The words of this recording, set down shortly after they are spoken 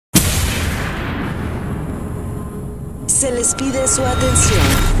Se les pide su atención.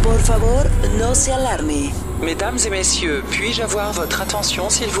 Por favor, no se alarme. Mesdames et messieurs, puis-je avoir votre attention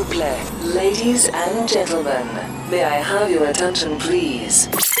s'il vous plaît? Ladies and gentlemen, may I have your attention please?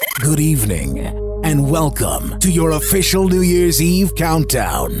 Good evening, and welcome to your official New Year's Eve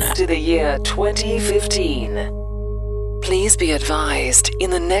countdown To the year 2015. Please be advised,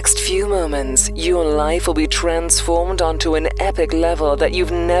 in the next few moments, your life will be transformed onto an epic level that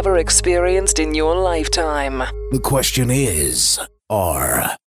you've never experienced in your lifetime. The question is,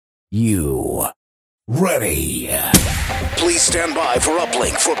 are you ready? Please stand by for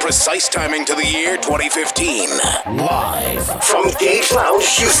uplink for precise timing to the year 2015. Live from Gage Lounge,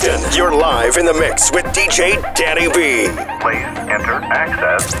 Houston. You're live in the mix with DJ Danny B. Please enter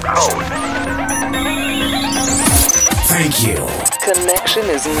access code. Thank you. Connection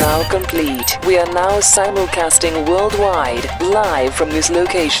is now complete. We are now simulcasting worldwide, live from this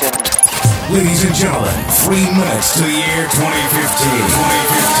location. Ladies and gentlemen, 3 minutes to the year 2015.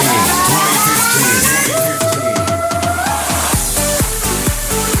 2015.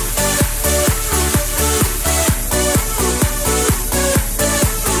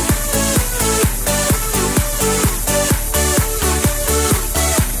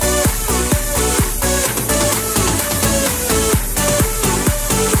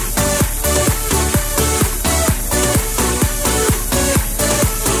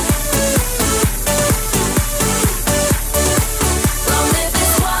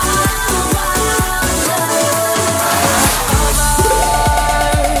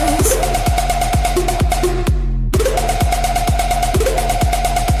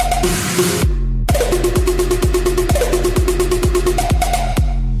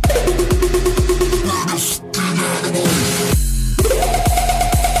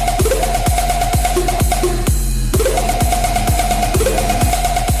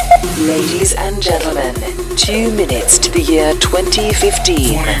 Ladies and gentlemen, 2 minutes to the year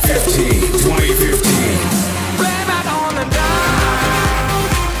 2015. 2015.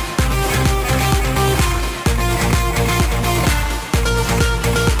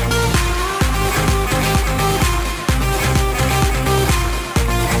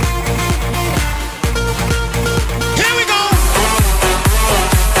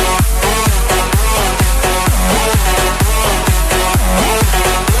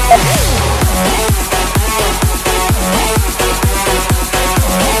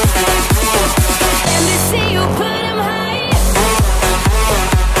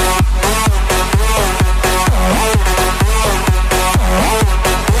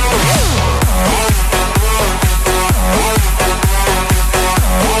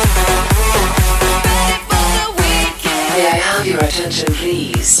 Attention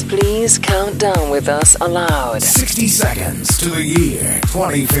please. Please count down with us aloud. 60 seconds to the year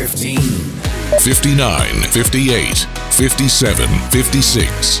 2015. 59, 58, 57,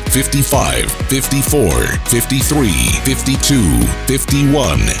 56, 55, 54, 53, 52,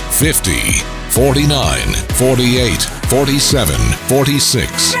 51, 50, 49, 48, 47,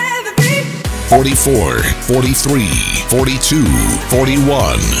 46, 44, 43, 42,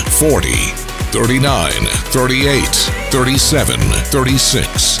 41, 40, 39, 38, 37,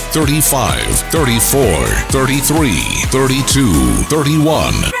 36, 35, 34, 33, 32,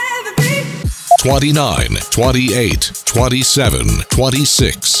 31, 29, 28, 27,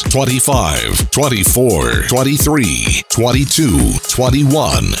 26, 25, 24, 23, 22,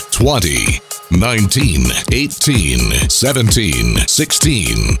 21, 20, 19, 18, 17,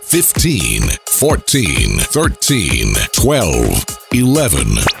 16, 15, 14, 13, 12,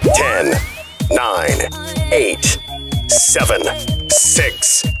 11, 10, 9, 8, 7,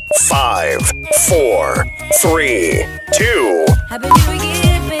 6, 5, 4, 3, 2. Happy New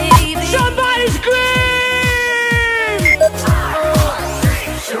Year, baby. Somebody scream!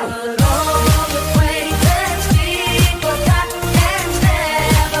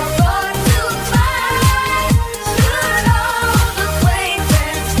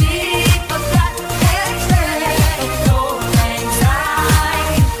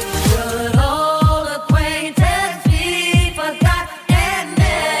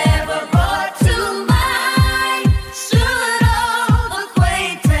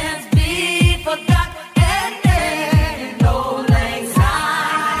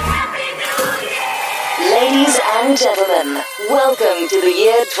 Ladies and gentlemen, welcome to the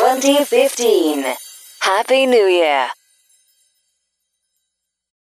year 2015. Happy New Year!